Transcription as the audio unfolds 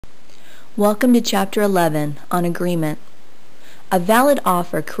Welcome to Chapter 11 on Agreement. A valid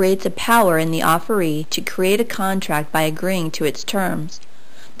offer creates a power in the offeree to create a contract by agreeing to its terms.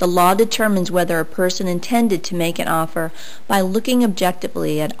 The law determines whether a person intended to make an offer by looking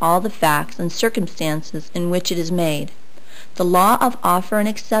objectively at all the facts and circumstances in which it is made. The law of offer and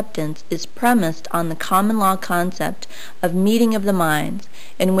acceptance is premised on the common law concept of meeting of the minds,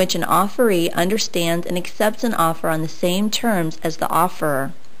 in which an offeree understands and accepts an offer on the same terms as the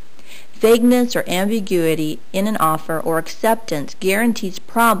offerer. Vagueness or ambiguity in an offer or acceptance guarantees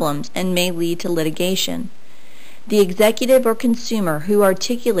problems and may lead to litigation. The executive or consumer who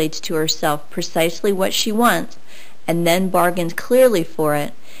articulates to herself precisely what she wants and then bargains clearly for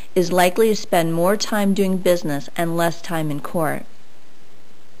it is likely to spend more time doing business and less time in court.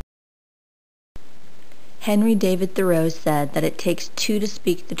 Henry David Thoreau said that it takes two to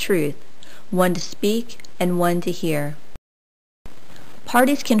speak the truth, one to speak and one to hear.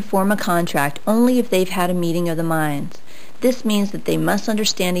 Parties can form a contract only if they've had a meeting of the minds. This means that they must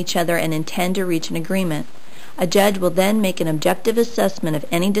understand each other and intend to reach an agreement. A judge will then make an objective assessment of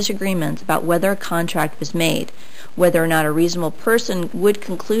any disagreements about whether a contract was made, whether or not a reasonable person would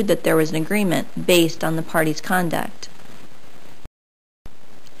conclude that there was an agreement based on the parties' conduct.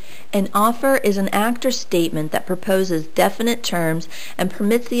 An offer is an act or statement that proposes definite terms and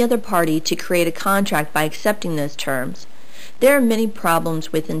permits the other party to create a contract by accepting those terms. There are many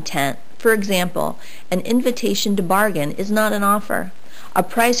problems with intent. For example, an invitation to bargain is not an offer. A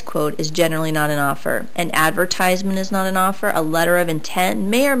price quote is generally not an offer. An advertisement is not an offer. A letter of intent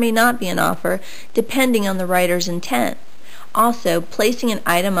may or may not be an offer, depending on the writer's intent. Also, placing an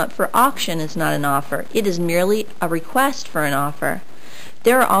item up for auction is not an offer. It is merely a request for an offer.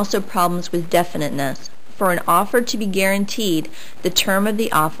 There are also problems with definiteness. For an offer to be guaranteed, the term of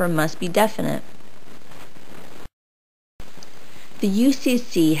the offer must be definite. The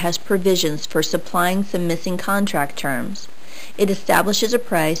UCC has provisions for supplying some missing contract terms. It establishes a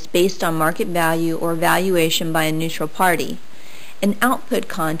price based on market value or valuation by a neutral party. An output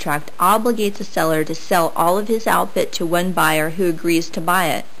contract obligates a seller to sell all of his output to one buyer who agrees to buy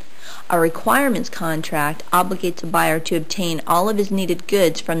it. A requirements contract obligates a buyer to obtain all of his needed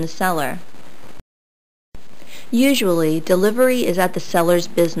goods from the seller. Usually, delivery is at the seller's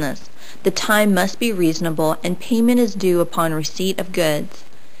business. The time must be reasonable and payment is due upon receipt of goods.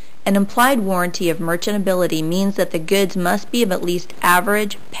 An implied warranty of merchantability means that the goods must be of at least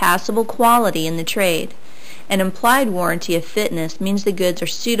average, passable quality in the trade. An implied warranty of fitness means the goods are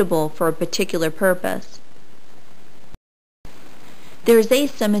suitable for a particular purpose. There is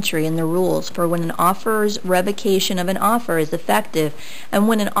asymmetry in the rules for when an offeror's revocation of an offer is effective and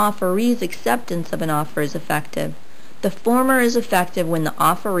when an offeree's acceptance of an offer is effective. The former is effective when the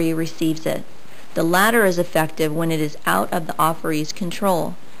offeree receives it. The latter is effective when it is out of the offeree's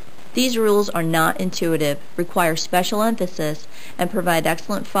control. These rules are not intuitive, require special emphasis, and provide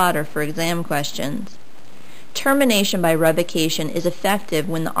excellent fodder for exam questions. Termination by revocation is effective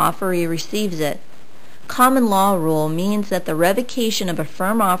when the offeree receives it. Common law rule means that the revocation of a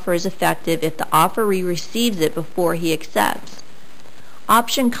firm offer is effective if the offeree receives it before he accepts.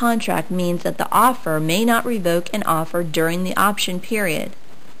 Option contract means that the offeror may not revoke an offer during the option period.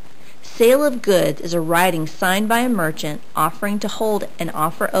 Sale of goods is a writing signed by a merchant offering to hold an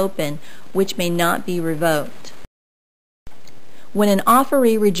offer open which may not be revoked. When an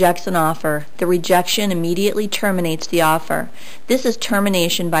offeree rejects an offer, the rejection immediately terminates the offer. This is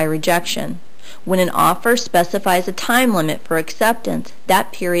termination by rejection. When an offer specifies a time limit for acceptance,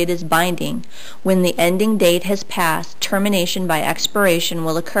 that period is binding. When the ending date has passed, termination by expiration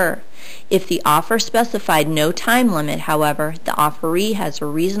will occur. If the offer specified no time limit, however, the offeree has a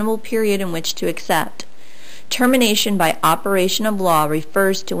reasonable period in which to accept. Termination by operation of law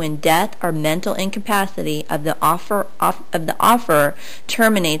refers to when death or mental incapacity of the offerer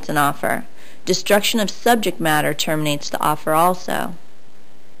terminates an offer. Destruction of subject matter terminates the offer also.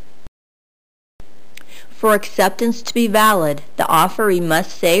 For acceptance to be valid, the offeree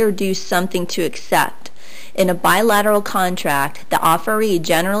must say or do something to accept. In a bilateral contract, the offeree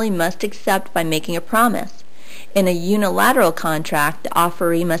generally must accept by making a promise. In a unilateral contract, the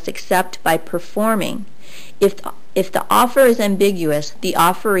offeree must accept by performing. If the offer is ambiguous, the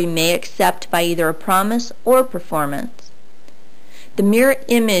offeree may accept by either a promise or performance. The mirror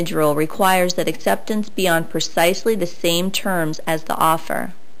image rule requires that acceptance be on precisely the same terms as the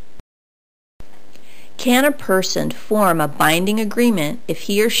offer. Can a person form a binding agreement if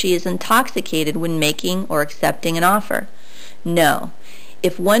he or she is intoxicated when making or accepting an offer? No.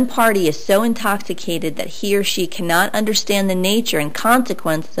 If one party is so intoxicated that he or she cannot understand the nature and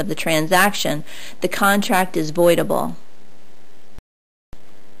consequences of the transaction, the contract is voidable.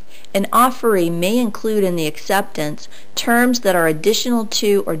 An offeree may include in the acceptance terms that are additional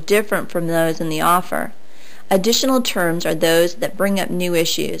to or different from those in the offer. Additional terms are those that bring up new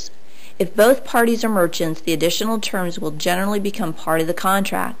issues. If both parties are merchants, the additional terms will generally become part of the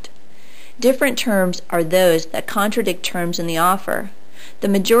contract. Different terms are those that contradict terms in the offer. The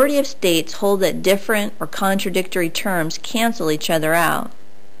majority of states hold that different or contradictory terms cancel each other out.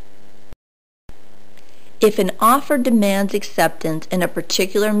 If an offer demands acceptance in a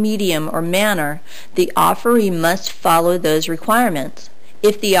particular medium or manner, the offeree must follow those requirements.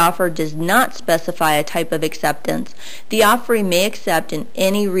 If the offer does not specify a type of acceptance, the offeree may accept in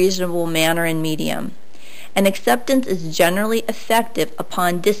any reasonable manner and medium. An acceptance is generally effective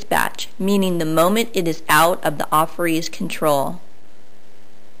upon dispatch, meaning the moment it is out of the offeree's control.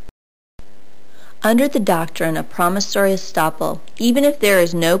 Under the doctrine of promissory estoppel, even if there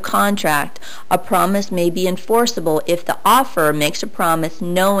is no contract, a promise may be enforceable if the offeror makes a promise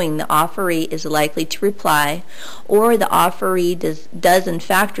knowing the offeree is likely to reply, or the offeree does in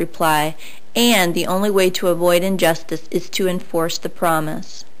fact reply, and the only way to avoid injustice is to enforce the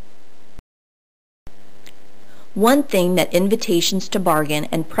promise. One thing that invitations to bargain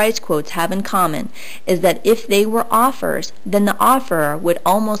and price quotes have in common is that if they were offers, then the offerer would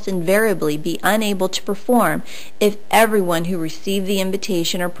almost invariably be unable to perform if everyone who received the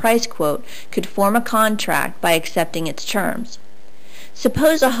invitation or price quote could form a contract by accepting its terms.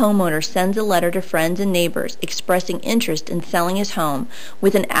 Suppose a homeowner sends a letter to friends and neighbors expressing interest in selling his home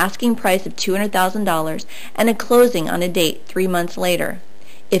with an asking price of $200,000 and a closing on a date 3 months later.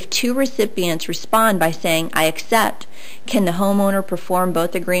 If two recipients respond by saying, "I accept," can the homeowner perform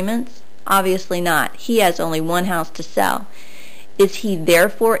both agreements? Obviously not. He has only one house to sell. Is he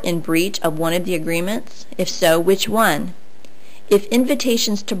therefore in breach of one of the agreements? If so, which one? If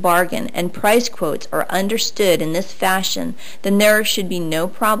invitations to bargain and price quotes are understood in this fashion, then there should be no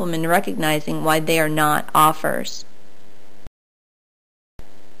problem in recognizing why they are not offers.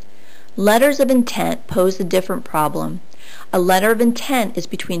 Letters of intent pose a different problem. A letter of intent is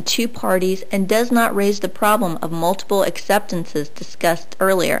between two parties and does not raise the problem of multiple acceptances discussed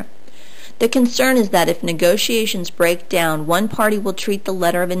earlier. The concern is that if negotiations break down, one party will treat the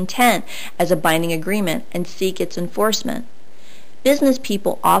letter of intent as a binding agreement and seek its enforcement. Business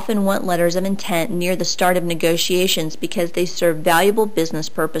people often want letters of intent near the start of negotiations because they serve valuable business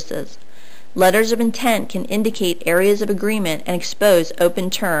purposes. Letters of intent can indicate areas of agreement and expose open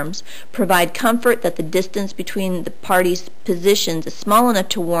terms, provide comfort that the distance between the parties' positions is small enough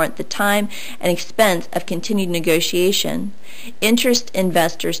to warrant the time and expense of continued negotiation, interest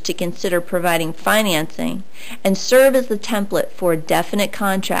investors to consider providing financing, and serve as the template for a definite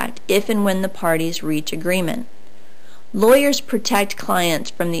contract if and when the parties reach agreement. Lawyers protect clients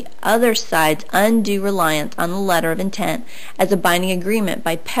from the other side's undue reliance on the letter of intent as a binding agreement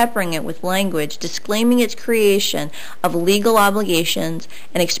by peppering it with language disclaiming its creation of legal obligations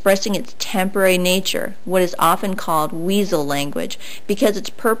and expressing its temporary nature, what is often called weasel language, because its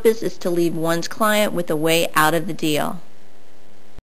purpose is to leave one's client with a way out of the deal.